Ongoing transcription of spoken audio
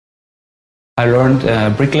I learned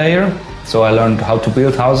bricklayer, so I learned how to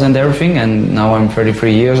build houses and everything, and now I'm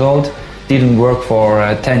 33 years old. Didn't work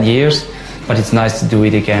for 10 years, but it's nice to do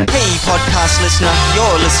it again. Hey podcast listener,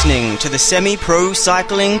 you're listening to the Semi-Pro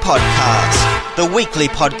Cycling Podcast, the weekly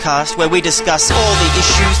podcast where we discuss all the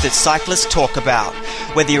issues that cyclists talk about.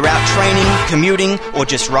 Whether you're out training, commuting, or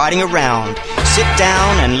just riding around, sit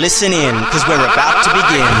down and listen in, because we're about to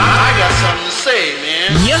begin. I got something to say, man.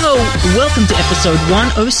 Yo, welcome to episode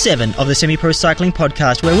 107 of the Semi-Pro Cycling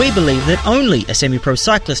Podcast, where we believe that only a semi-pro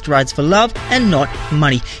cyclist rides for love and not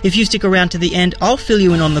money. If you stick around to the end, I'll fill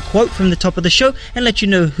you in on the quote from the top of the show and let you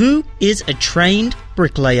know who is a trained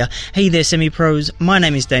bricklayer. Hey there, semi-pros. My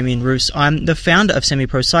name is Damien Roos. I'm the founder of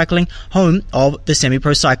Semi-Pro Cycling, home of the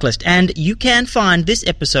Semi-Pro Cyclist, and you can find this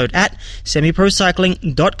episode at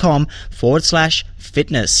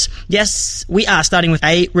semiprocycling.com/fitness. Yes, we are starting with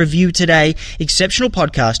a review today. Exceptional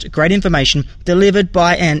podcast, great information, delivered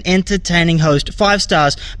by an entertaining host, 5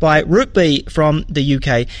 stars by Root B from the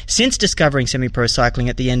UK. Since discovering Semi-Pro Cycling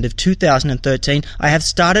at the end of 2013, I have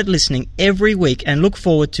started listening every week and look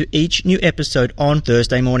forward to each new episode on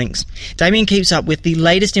Thursday mornings. Damien keeps up with the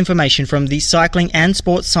latest information from the cycling and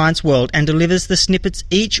sports science world and delivers the snippets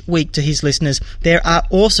each week to his listeners. There are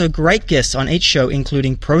also great guests on each show,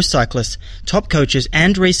 including pro cyclists, top coaches,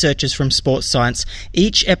 and researchers from sports science.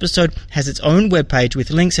 Each episode has its own webpage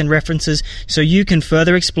with links and references so you can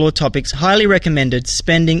further explore topics. Highly recommended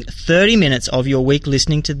spending 30 minutes of your week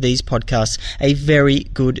listening to these podcasts. A very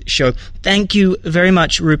good show. Thank you very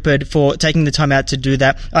much, Rupert, for taking the time out to do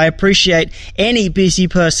that. I appreciate any busy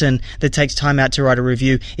person that takes time out to write a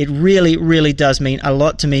review. It really, really does mean a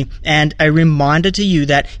lot to me. And a reminder to you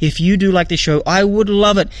that if you do like the show, I would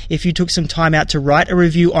love it if you took some time out to write a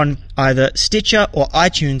review on either Stitcher or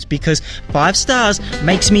iTunes, because 5 stars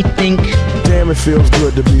makes me think. Damn, it feels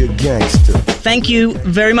good to be a gangster. Thank you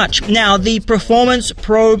very much. Now, the performance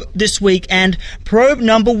probe this week, and probe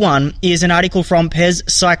number 1 is an article from Pez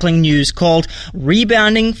Cycling News called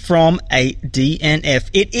Rebounding from a DNF.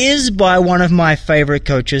 It is by one of my favorite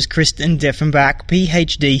coaches, Kristen Deffenbach,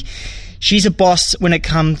 PhD. She's a boss when it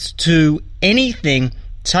comes to anything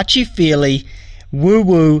touchy-feely,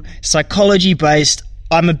 woo-woo, psychology-based.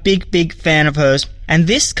 I'm a big fan of hers, and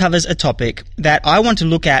this covers a topic that I want to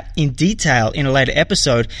look at in detail in a later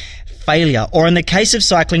episode: failure, or in the case of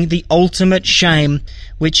cycling, the ultimate shame,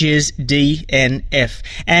 which is DNF.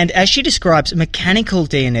 And as she describes, mechanical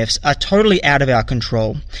DNFs are totally out of our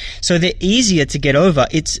control. So they're easier to get over.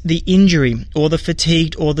 It's the injury or the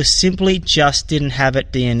fatigued or the simply just didn't have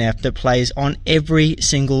it DNF that plays on every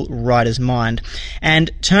single rider's mind.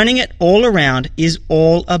 And turning it all around is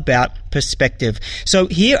all about perspective. So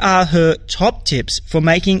here are her top tips for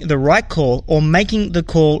making the right call, or making the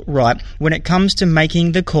call right, when it comes to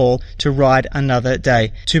making the call to ride another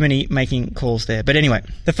day. Too many making calls there. But anyway,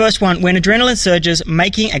 the first one: when adrenaline surges,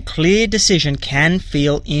 making a clear decision can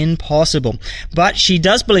feel impossible. But she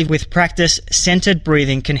does believe with practice, centered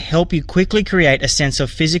breathing can help you quickly create a sense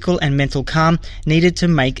of physical and mental calm needed to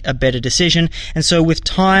make a better decision. And so with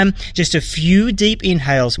time, just a few deep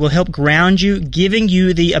inhales will help ground you, giving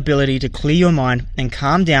you the ability to clear your mind and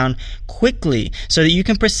calm down quickly so that you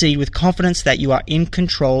can proceed with confidence that you are in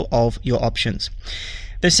control of your options.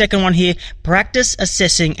 The second one here: practice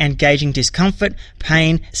assessing and gauging discomfort,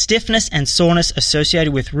 pain, stiffness, and soreness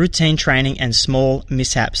associated with routine training and small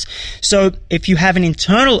mishaps. So if you have an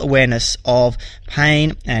internal awareness of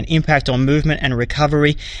pain and impact on movement and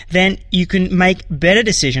recovery, then you can make better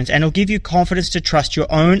decisions, and it'll give you confidence to trust your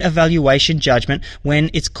own evaluation judgment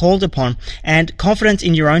when it's called upon. And confidence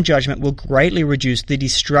in your own judgment will greatly reduce the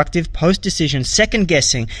destructive post-decision second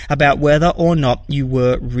guessing about whether or not you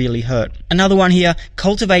were really hurt. Another one here: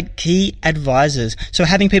 cultivate key advisors. So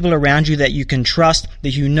having people around you that you can trust, that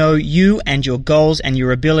you know you and your goals and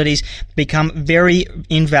your abilities, become very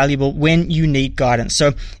invaluable when you need guidance.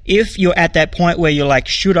 So if you're at that point where you're like,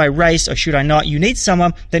 should I race or should I not? You need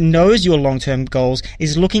someone that knows your long-term goals,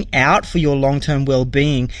 is looking out for your long-term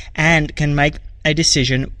well-being, and can make a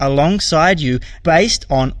decision alongside you based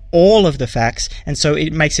on all of the facts, and so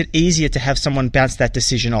it makes it easier to have someone bounce that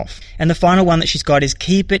decision off. And the final one that she's got is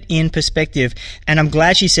keep it in perspective. And I'm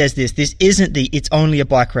glad she says this. This isn't the "it's only a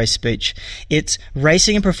bike race" speech. It's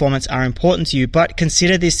racing and performance are important to you, but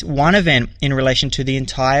consider this one event in relation to the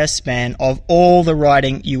entire span of all the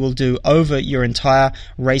riding you will do over your entire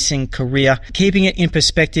racing career. Keeping it in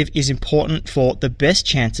perspective is important for the best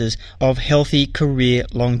chances of healthy career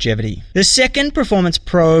longevity. The second performance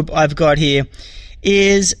probe I've got here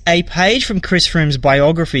is a page from Chris Froome's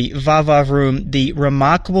biography, Va Va Vroom, The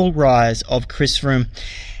Remarkable Rise of Chris Froome.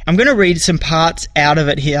 I'm going to read some parts out of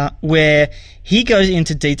it here where he goes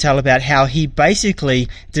into detail about how he basically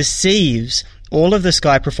deceives all of the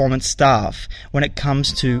Sky Performance staff when it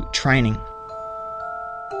comes to training.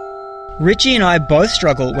 Richie and I both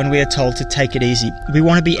struggle when we are told to take it easy. We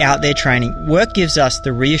want to be out there training. Work gives us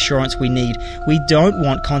the reassurance we need. We don't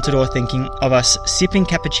want Contador thinking of us sipping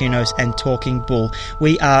cappuccinos and talking bull.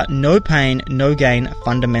 We are no pain, no gain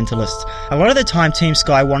fundamentalists. A lot of the time, Team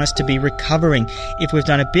Sky want us to be recovering. If we've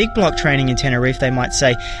done a big block training in Tenerife, they might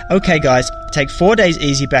say, okay guys, take 4 days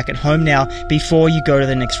easy back at home now before you go to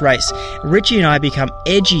the next race. Richie and I become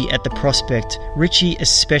edgy at the prospect. Richie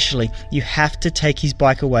especially. You have to take his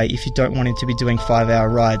bike away if you don't want him to be doing 5-hour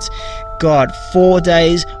rides. God, 4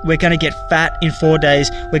 days, we're going to get fat in 4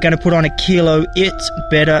 days, we're going to put on a kilo, it's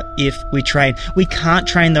better if we train. We can't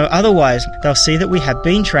train though, otherwise they'll see that we have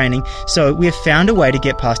been training, so we have found a way to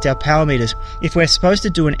get past our power meters. If we're supposed to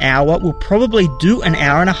do an hour, we'll probably do an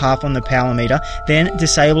hour and a half on the power meter, then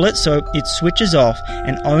disable it so it switches off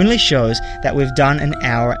and only shows that we've done an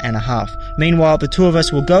hour and a half. Meanwhile, the two of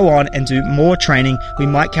us will go on and do more training. We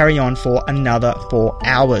might carry on for another 4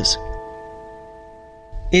 hours.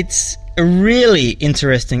 It's a really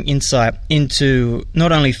interesting insight into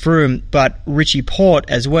not only Froome, but Richie Porte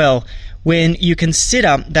as well, when you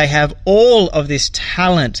consider they have all of this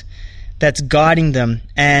talent that's guiding them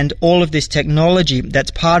and all of this technology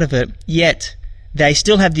that's part of it, yet they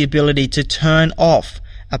still have the ability to turn off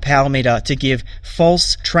a power meter to give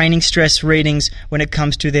false training stress readings when it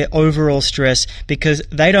comes to their overall stress, because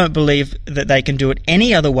they don't believe that they can do it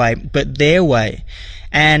any other way but their way.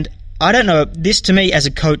 And I don't know, this to me as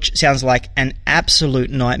a coach sounds like an absolute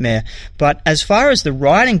nightmare, but as far as the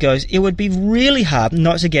riding goes, it would be really hard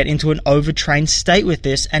not to get into an overtrained state with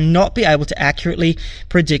this and not be able to accurately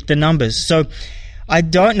predict the numbers. So I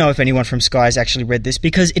don't know if anyone from Sky has actually read this,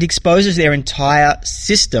 because it exposes their entire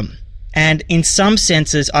system. And in some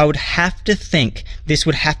senses, I would have to think this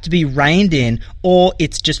would have to be reined in, or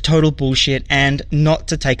it's just total bullshit and not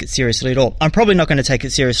to take it seriously at all. I'm probably not going to take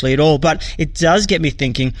it seriously at all, but it does get me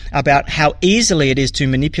thinking about how easily it is to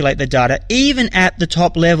manipulate the data, even at the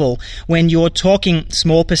top level, when you're talking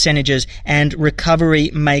small percentages and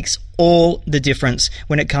recovery makes all the difference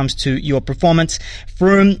when it comes to your performance.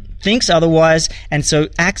 Froome thinks otherwise and so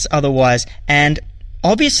acts otherwise, and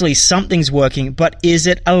obviously something's working, but is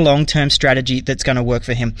it a long-term strategy that's going to work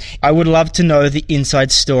for him? I would love to know the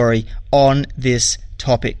inside story on this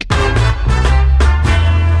topic.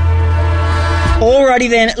 Alrighty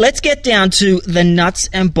then, let's get down to the nuts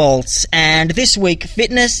and bolts, and this week,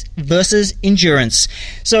 fitness versus endurance.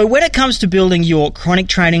 So when it comes to building your chronic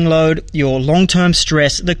training load, your long-term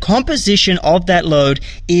stress, the composition of that load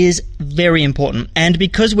is very important. And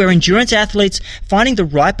because we're endurance athletes, finding the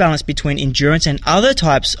right balance between endurance and other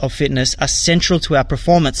types of fitness are central to our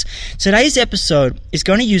performance. Today's episode is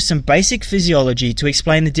going to use some basic physiology to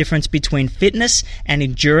explain the difference between fitness and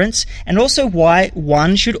endurance, and also why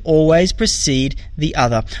one should always precede the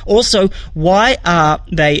other. Also, why are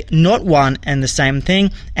they not one and the same thing,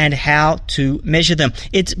 and how to measure them.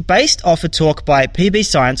 It's based off a talk by PB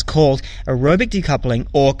Science called Aerobic Decoupling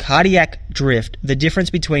or Cardiac Drift, the difference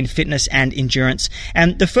between fitness and endurance.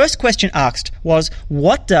 And the first question asked was,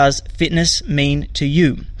 what does fitness mean to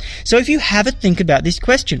you? So if you have a think about this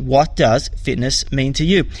question, what does fitness mean to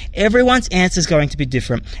you? Everyone's answer is going to be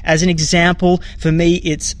different. As an example, for me,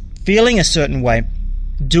 it's feeling a certain way,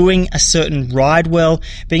 doing a certain ride well,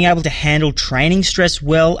 being able to handle training stress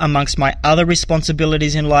well amongst my other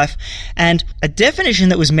responsibilities in life. And a definition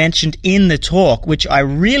that was mentioned in the talk, which I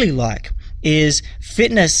really like, is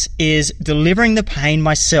fitness is delivering the pain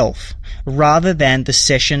myself rather than the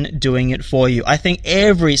session doing it for you. I think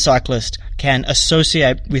every cyclist can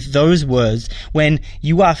associate with those words. When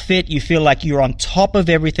you are fit, you feel like you're on top of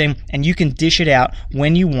everything and you can dish it out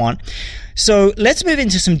when you want. So let's move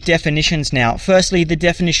into some definitions now. Firstly, the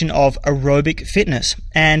definition of aerobic fitness,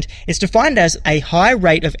 and it's defined as a high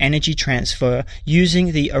rate of energy transfer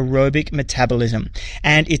using the aerobic metabolism,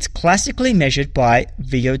 and it's classically measured by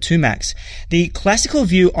VO2 max. The classical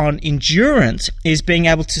view on endurance is being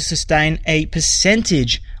able to sustain a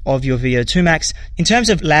percentage of your VO2 max. In terms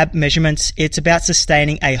of lab measurements, it's about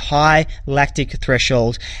sustaining a high lactic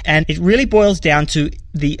threshold, and it really boils down to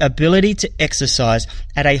the ability to exercise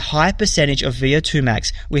at a high percentage of VO2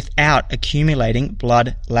 max without accumulating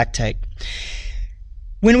blood lactate.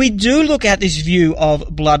 When we do look at this view of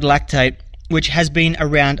blood lactate, which has been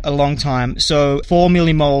around a long time. So 4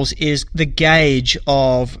 millimoles is the gauge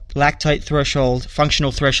of lactate threshold,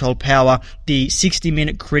 functional threshold power, the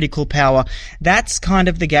 60-minute critical power. That's kind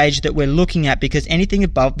of the gauge that we're looking at, because anything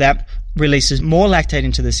above that releases more lactate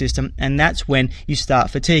into the system, and that's when you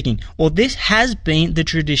start fatiguing. Or this has been the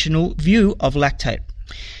traditional view of lactate.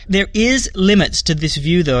 There is limits to this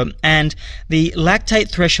view though, and the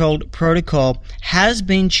lactate threshold protocol has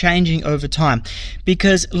been changing over time,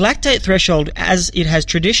 because lactate threshold, as it has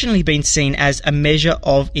traditionally been seen as a measure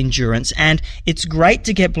of endurance, and it's great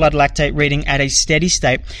to get blood lactate reading at a steady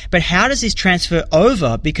state, but how does this transfer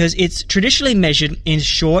over? Because it's traditionally measured in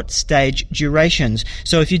short stage durations.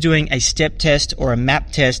 So if you're doing a step test or a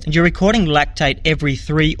MAP test and you're recording lactate every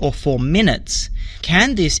 3 or 4 minutes,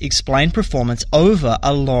 can this explain performance over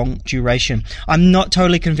a long duration? I'm not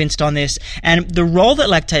totally convinced on this, and the role that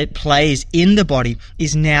lactate plays in the body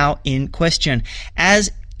is now in question.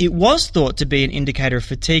 As it was thought to be an indicator of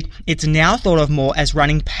fatigue, it's now thought of more as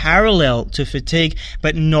running parallel to fatigue,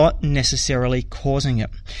 but not necessarily causing it.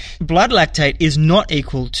 Blood lactate is not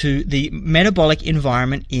equal to the metabolic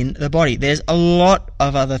environment in the body. There's a lot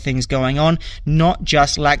of other things going on, not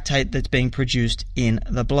just lactate that's being produced in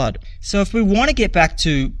the blood. So if we want to get back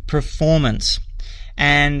to performance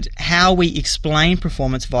and how we explain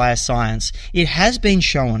performance via science, it has been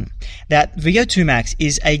shown that VO2 max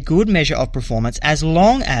is a good measure of performance as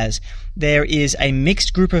long as there is a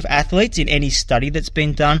mixed group of athletes in any study that's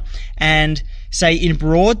been done, and say in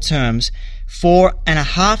broad terms,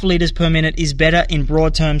 4.5 liters per minute is better in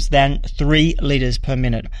broad terms than 3 liters per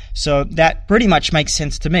minute. So that pretty much makes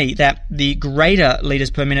sense to me, that the greater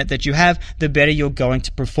liters per minute that you have, the better you're going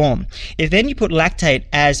to perform. If then you put lactate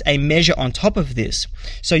as a measure on top of this,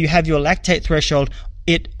 so you have your lactate threshold,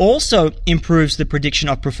 it also improves the prediction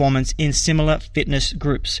of performance in similar fitness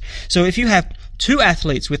groups. So if you have 2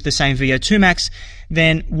 athletes with the same VO2 max,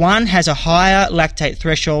 then one has a higher lactate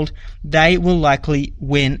threshold, they will likely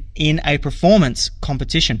win in a performance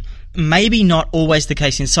competition. Maybe not always the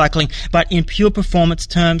case in cycling, but in pure performance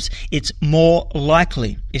terms, it's more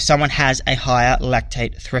likely if someone has a higher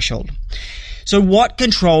lactate threshold. So what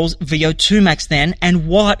controls VO2 max then, and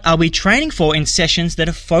what are we training for in sessions that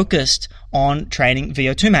are focused on training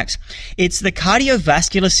VO2 max? It's the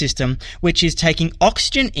cardiovascular system, which is taking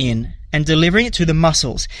oxygen in and delivering it to the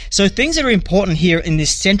muscles. So things that are important here in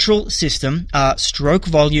this central system are stroke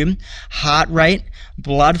volume, heart rate,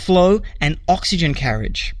 blood flow, and oxygen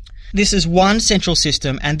carriage. This is one central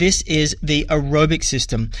system, and this is the aerobic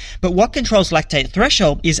system. But what controls lactate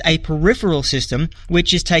threshold is a peripheral system,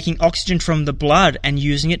 which is taking oxygen from the blood and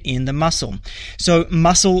using it in the muscle. So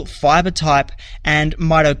muscle fiber type and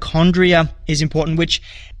mitochondria is important, which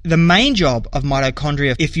the main job of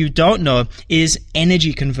mitochondria, if you don't know, is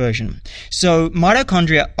energy conversion. So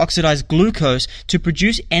mitochondria oxidize glucose to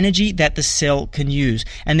produce energy that the cell can use.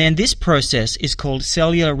 And then this process is called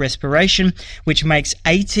cellular respiration, which makes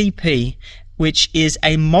ATP, which is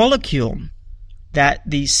a molecule that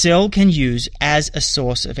the cell can use as a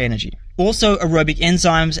source of energy. Also, aerobic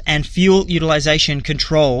enzymes and fuel utilization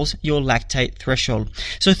controls your lactate threshold.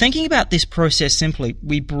 So thinking about this process simply,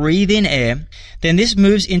 we breathe in air, then this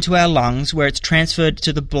moves into our lungs where it's transferred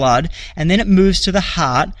to the blood, and then it moves to the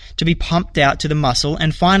heart to be pumped out to the muscle,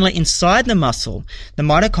 and finally inside the muscle, the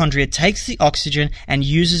mitochondria takes the oxygen and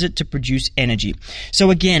uses it to produce energy.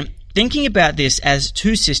 So again, thinking about this as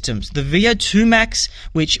 2 systems, the VO2 max,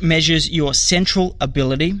 which measures your central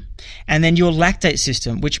ability, and then your lactate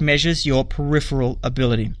system, which measures your peripheral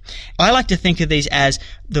ability. I like to think of these as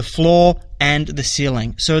the floor and the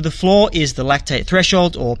ceiling. So the floor is the lactate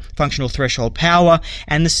threshold or functional threshold power,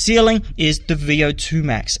 and the ceiling is the VO2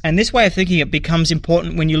 max. And this way of thinking it becomes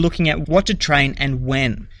important when you're looking at what to train and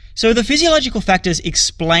when. So the physiological factors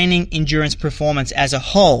explaining endurance performance as a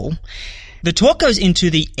whole, the talk goes into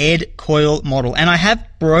the Ed Coyle model, and I have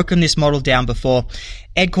broken this model down before.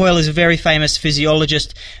 Ed Coyle is a very famous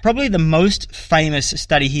physiologist. Probably the most famous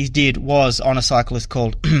study he did was on a cyclist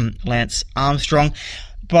called Lance Armstrong,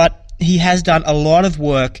 but he has done a lot of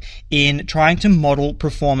work in trying to model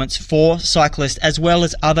performance for cyclists as well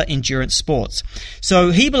as other endurance sports. So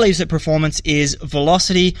he believes that performance is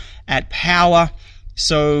velocity at power.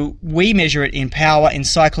 So we measure it in power in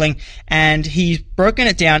cycling, and he's broken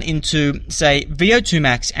it down into, say, VO2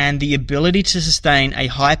 max and the ability to sustain a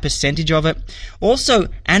high percentage of it. Also,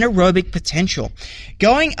 anaerobic potential.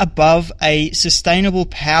 Going above a sustainable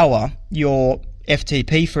power, your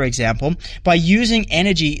FTP, for example, by using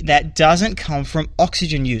energy that doesn't come from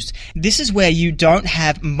oxygen use. This is where you don't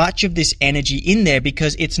have much of this energy in there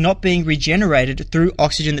because it's not being regenerated through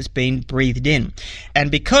oxygen that's being breathed in.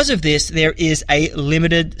 And because of this, there is a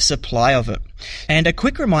limited supply of it. And a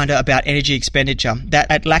quick reminder about energy expenditure,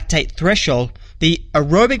 that at lactate threshold, the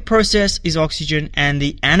aerobic process is oxygen and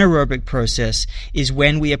the anaerobic process is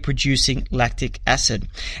when we are producing lactic acid.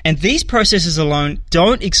 And these processes alone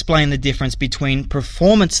don't explain the difference between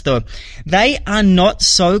performance though. They are not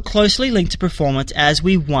so closely linked to performance as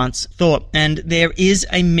we once thought, and there is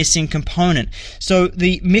a missing component. So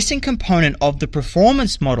the missing component of the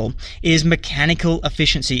performance model is mechanical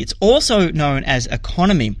efficiency. It's also known as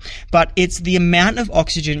economy, but it's the amount of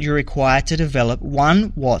oxygen you require to develop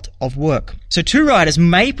 1 watt of work. So two riders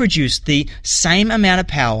may produce the same amount of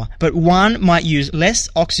power, but one might use less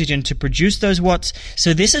oxygen to produce those watts.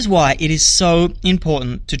 So this is why it is so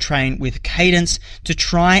important to train with cadence, to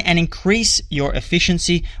try and increase your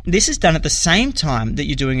efficiency. This is done at the same time that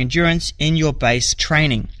you're doing endurance in your base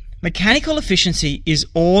training. Mechanical efficiency is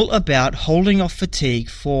all about holding off fatigue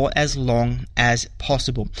for as long as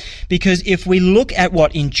possible. Because if we look at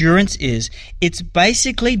what endurance is, it's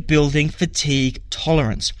basically building fatigue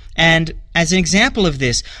tolerance. And as an example of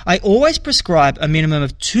this, I always prescribe a minimum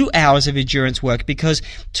of 2 hours of endurance work because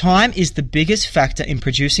time is the biggest factor in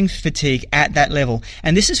producing fatigue at that level.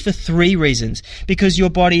 And this is for 3 reasons. Because your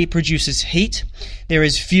body produces heat, there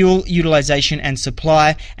is fuel utilization and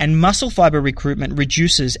supply, and muscle fiber recruitment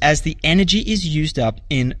reduces as the energy is used up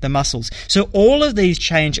in the muscles. So all of these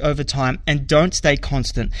change over time and don't stay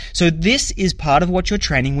constant. So this is part of what you're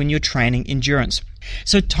training when you're training endurance.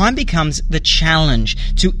 So time becomes the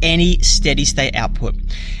challenge to any steady state output.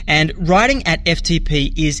 And riding at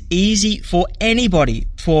FTP is easy for anybody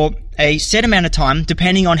for a set amount of time,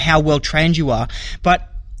 depending on how well trained you are, but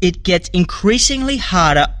it gets increasingly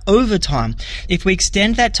harder over time. If we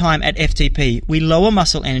extend that time at FTP, we lower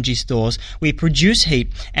muscle energy stores, we produce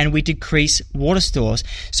heat, and we decrease water stores.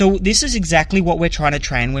 So this is exactly what we're trying to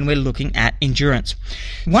train when we're looking at endurance.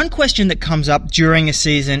 One question that comes up during a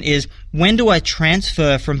season is, when do I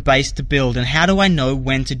transfer from base to build, and how do I know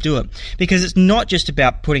when to do it? Because it's not just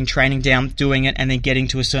about putting training down, doing it, and then getting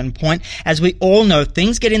to a certain point. As we all know,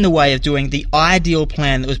 things get in the way of doing the ideal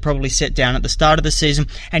plan that was probably set down at the start of the season,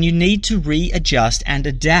 and you need to readjust and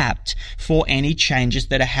adapt for any changes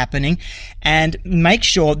that are happening, and make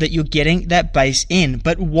sure that you're getting that base in.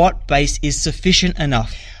 But what base is sufficient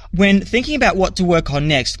enough? When thinking about what to work on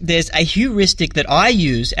next, there's a heuristic that I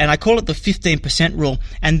use, and I call it the 15% rule,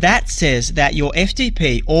 and that says that your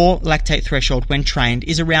FTP or lactate threshold when trained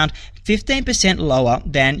is around 15% lower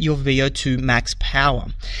than your VO2 max power.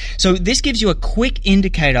 So this gives you a quick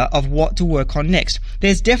indicator of what to work on next.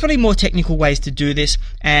 There's definitely more technical ways to do this,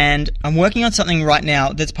 and I'm working on something right now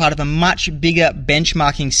that's part of a much bigger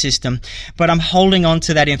benchmarking system, but I'm holding on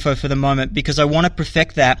to that info for the moment because I want to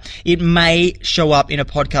perfect that. It may show up in a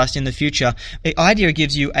podcast in the future. The idea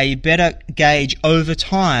gives you a better gauge over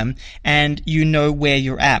time and you know where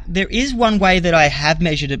you're at. There is one way that I have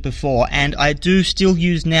measured it before and I do still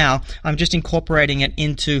use now. I'm just incorporating it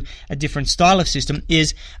into a different style of system,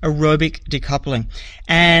 is aerobic decoupling.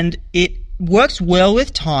 And it works well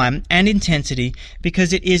with time and intensity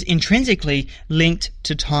because it is intrinsically linked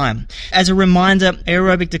to time. As a reminder,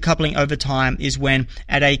 aerobic decoupling over time is when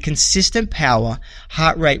at a consistent power,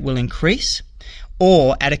 heart rate will increase,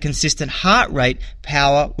 or at a consistent heart rate,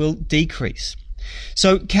 power will decrease.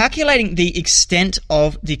 So calculating the extent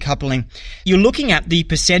of decoupling, you're looking at the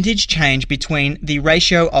percentage change between the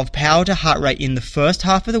ratio of power to heart rate in the first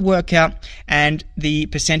half of the workout and the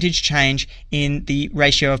percentage change in the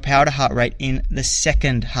ratio of power to heart rate in the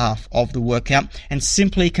second half of the workout, and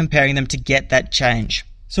simply comparing them to get that change.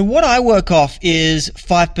 So what I work off is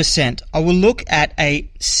 5%. I will look at a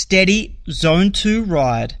steady zone 2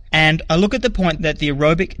 ride, and I look at the point that the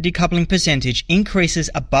aerobic decoupling percentage increases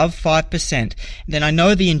above 5%. Then I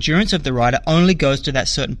know the endurance of the rider only goes to that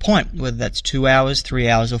certain point, whether that's 2 hours, 3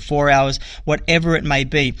 hours, or 4 hours, whatever it may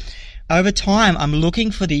be. Over time, I'm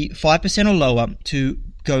looking for the 5% or lower to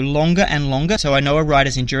go longer and longer, so I know a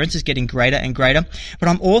rider's endurance is getting greater and greater, but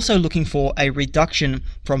I'm also looking for a reduction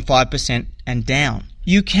from 5% and down.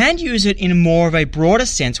 You can use it in more of a broader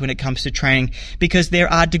sense when it comes to training because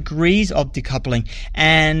there are degrees of decoupling,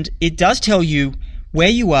 and it does tell you where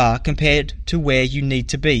you are compared to where you need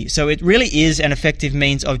to be. So it really is an effective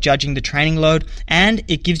means of judging the training load, and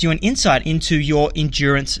it gives you an insight into your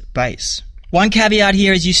endurance base. One caveat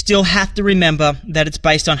here is you still have to remember that it's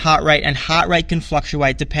based on heart rate, and heart rate can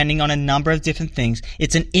fluctuate depending on a number of different things.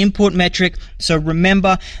 It's an input metric, so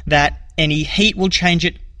remember that any heat will change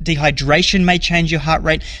it Dehydration may change your heart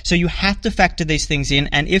rate. So you have to factor these things in.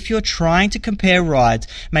 And if you're trying to compare rides,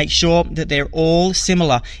 make sure that they're all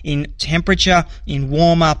similar in temperature, in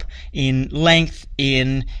warm-up, in length,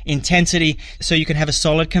 in intensity, so you can have a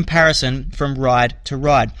solid comparison from ride to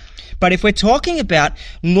ride. But if we're talking about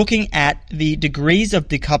looking at the degrees of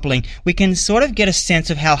decoupling, we can sort of get a sense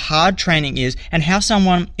of how hard training is and how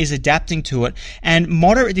someone is adapting to it. And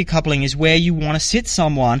moderate decoupling is where you want to sit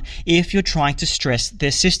someone if you're trying to stress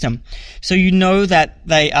their system. So you know that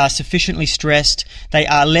they are sufficiently stressed, they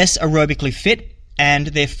are less aerobically fit, and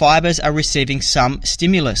their fibers are receiving some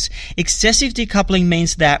stimulus. Excessive decoupling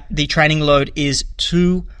means that the training load is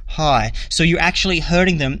too high. So you're actually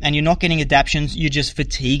hurting them and you're not getting adaptations, you're just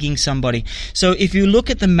fatiguing somebody. So if you look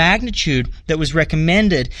at the magnitude that was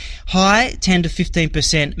recommended, high 10 to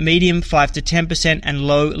 15%, medium 5 to 10%, and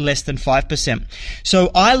low less than 5%.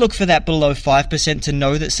 So I look for that below 5% to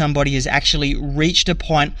know that somebody has actually reached a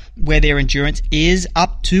point where their endurance is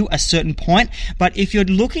up to a certain point. But if you're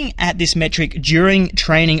looking at this metric during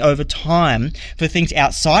training over time for things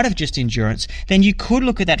outside of just endurance, then you could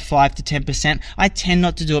look at that 5 to 10%. I tend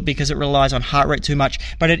not to do it because it relies on heart rate too much,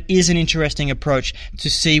 but it is an interesting approach to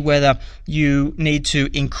see whether you need to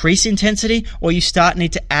increase intensity or you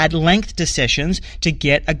need to add length to sessions to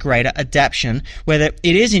get a greater adaptation, whether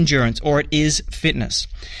it is endurance or it is fitness.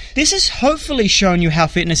 This has hopefully shown you how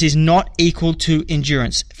fitness is not equal to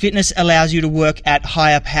endurance. Fitness allows you to work at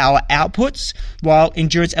higher power outputs, while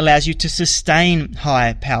endurance allows you to sustain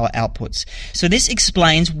higher power outputs. So this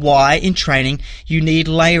explains why in training you need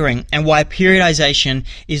layering and why periodization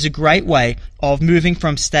is a great way of moving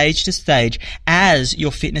from stage to stage as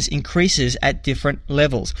your fitness increases at different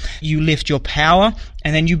levels. You lift your power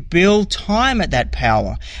and then you build time at that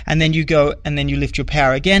power, and then you go and then you lift your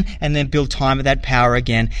power again and then build time at that power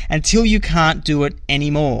again until you can't do it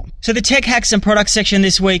anymore. So the tech hacks and products section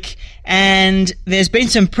this week, and there's been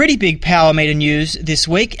some pretty big power meter news this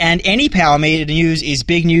week, and any power meter news is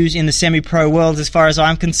big news in the semi-pro world as far as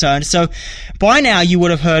I'm concerned. So by now you would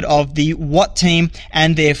have heard of the Watt team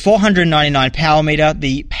and their $499 power meter,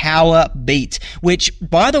 the Power Beat, which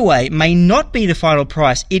by the way may not be the final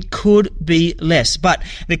price. It could be less. But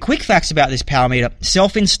the quick facts about this power meter: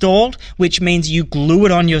 self-installed, which means you glue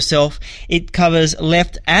it on yourself. It covers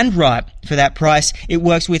left and right for that price. It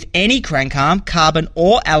works with any crank arm, carbon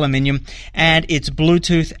or aluminium, and it's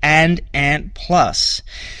Bluetooth and ANT+.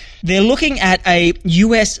 They're looking at a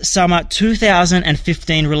US summer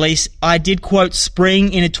 2015 release. I did quote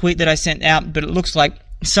spring in a tweet that I sent out, but it looks like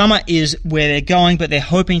summer is where they're going, but they're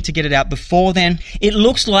hoping to get it out before then. It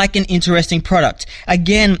looks like an interesting product.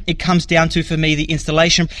 Again, it comes down to, for me, the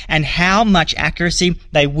installation and how much accuracy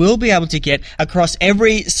they will be able to get across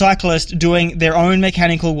every cyclist doing their own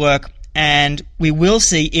mechanical work. And we will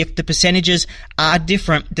see if the percentages are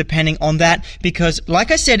different depending on that, because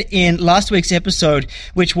like I said in last week's episode,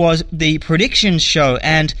 which was the predictions show,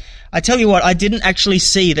 and I tell you what, I didn't actually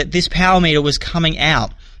see that this power meter was coming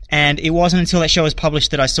out. And it wasn't until that show was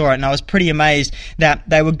published that I saw it, and I was pretty amazed that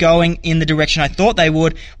they were going in the direction I thought they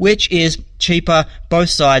would, which is cheaper, both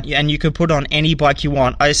sides, and you could put on any bike you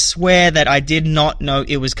want. I swear that I did not know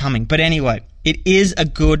it was coming. But anyway, it is a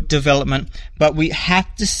good development, but we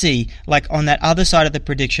have to see, like on that other side of the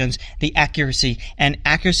predictions, the accuracy. And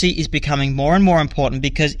accuracy is becoming more and more important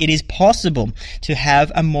because it is possible to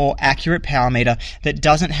have a more accurate power meter that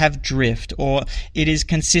doesn't have drift, or it is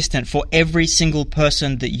consistent for every single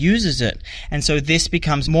person that uses it. And so this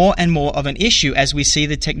becomes more and more of an issue as we see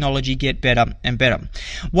the technology get better and better.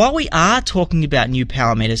 While we are talking about new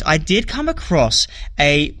power meters, I did come across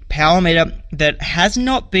a power meter that has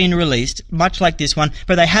not been released, much like this one,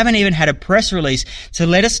 but they haven't even had a press release to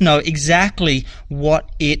let us know exactly what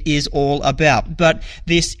it is all about. But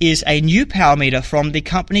this is a new power meter from the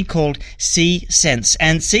company called C-Sense,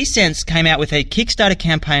 and C-Sense came out with a Kickstarter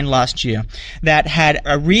campaign last year that had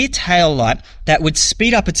a rear tail light that would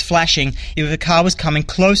speed up its flashing if a car was coming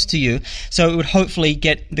close to you, so it would hopefully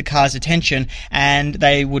get the car's attention and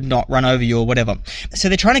they would not run over you or whatever. So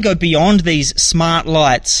they're trying to go beyond these smart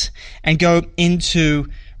lights and go into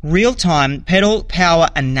real-time pedal power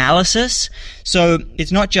analysis. So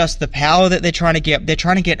it's not just the power that they're trying to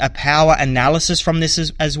get a power analysis from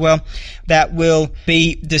this as well that will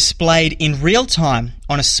be displayed in real time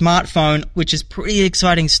on a smartphone, which is pretty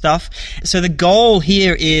exciting stuff. So the goal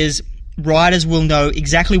here is riders will know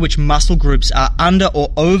exactly which muscle groups are under or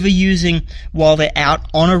overusing while they're out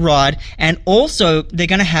on a ride, and also they're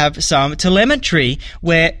going to have some telemetry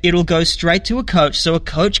where it'll go straight to a coach so a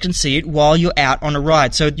coach can see it while you're out on a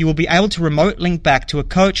ride. So you will be able to remote link back to a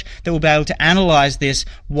coach that will be able to analyze this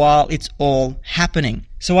while it's all happening.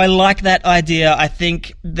 So I like that idea. I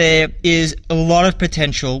think there is a lot of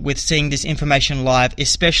potential with seeing this information live,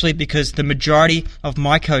 especially because the majority of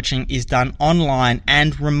my coaching is done online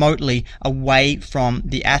and remotely away from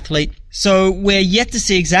the athlete. So we're yet to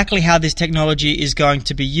see exactly how this technology is going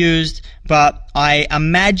to be used, but I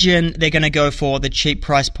imagine they're going to go for the cheap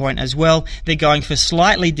price point as well. They're going for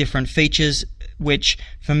slightly different features, which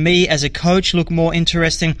for me as a coach look more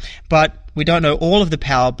interesting, but we don't know all of the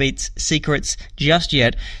Powerbeats secrets just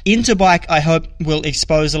yet. Interbike, I hope, will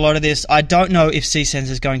expose a lot of this. I don't know if C-Sense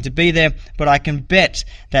is going to be there, but I can bet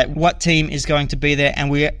that what team is going to be there, and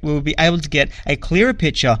we will be able to get a clearer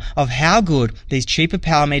picture of how good these cheaper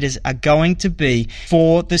power meters are going to be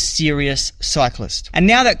for the serious cyclist. And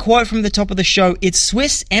now that quote from the top of the show, it's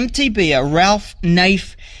Swiss MTBer Ralf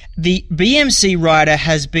Naef. The BMC rider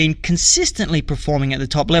has been consistently performing at the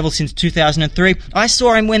top level since 2003. I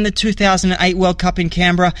saw him win the 2008 World Cup in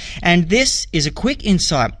Canberra, and this is a quick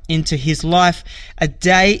insight into his life, a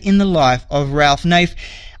day in the life of Ralf Naef.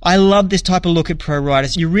 I love this type of look at pro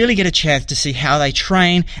riders. You really get a chance to see how they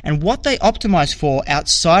train and what they optimize for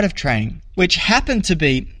outside of training, which happen to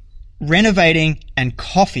be renovating and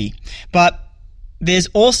coffee. But there's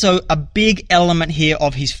also a big element here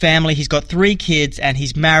of his family. He's got 3 kids and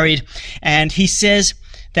he's married, and he says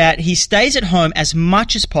that he stays at home as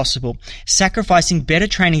much as possible, sacrificing better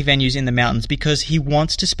training venues in the mountains because he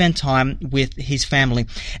wants to spend time with his family.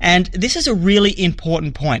 And this is a really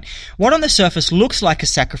important point. What on the surface looks like a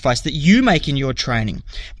sacrifice that you make in your training,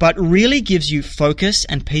 but really gives you focus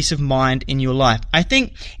and peace of mind in your life. I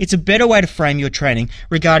think it's a better way to frame your training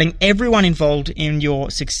regarding everyone involved in your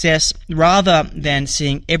success rather than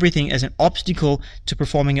seeing everything as an obstacle to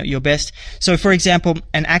performing at your best. So for example,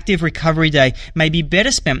 an active recovery day may be better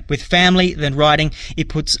spent with family than riding. It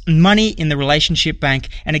puts money in the relationship bank,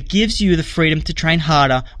 and it gives you the freedom to train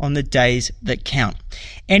harder on the days that count.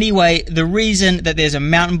 Anyway, the reason that there's a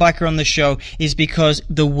mountain biker on the show is because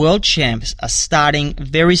the World Champs are starting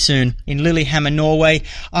very soon in Lillehammer, Norway.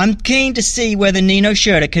 I'm keen to see whether Nino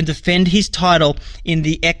Schurter can defend his title in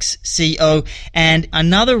the XCO, and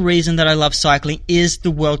another reason that I love cycling is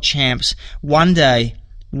the World Champs. One day,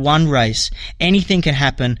 one race. Anything can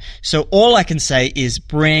happen. So all I can say is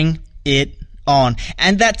bring it on.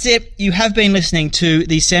 And that's it. You have been listening to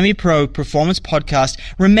the Semi-Pro Performance Podcast.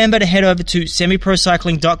 Remember to head over to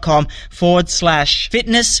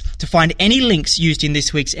semiprocycling.com/fitness to find any links used in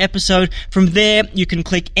this week's episode. From there, you can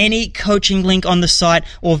click any coaching link on the site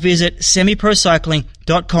or visit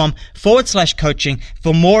semiprocycling.com/coaching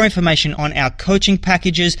for more information on our coaching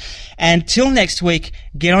packages. Until next week,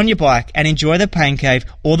 get on your bike and enjoy the Pain Cave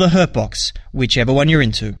or the Hurt Box, whichever one you're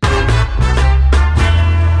into.